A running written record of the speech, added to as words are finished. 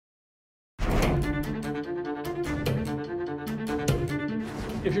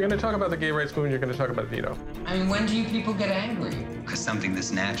If you're going to talk about the gay rights movement, you're going to talk about Vito. I mean, when do you people get angry? Because something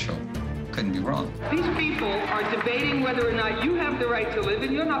this natural couldn't be wrong. These people are debating whether or not you have the right to live,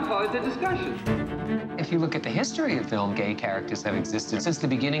 and you're not part of the discussion. If you look at the history of film, gay characters have existed since the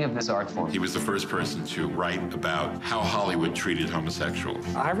beginning of this art form. He was the first person to write about how Hollywood treated homosexuals.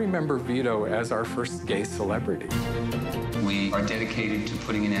 I remember Vito as our first gay celebrity. We are dedicated to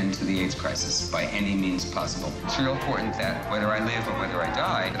putting an end to the AIDS crisis by any means possible. It's real important that whether I live or whether I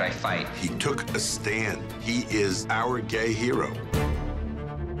die, that I fight. He took a stand. He is our gay hero.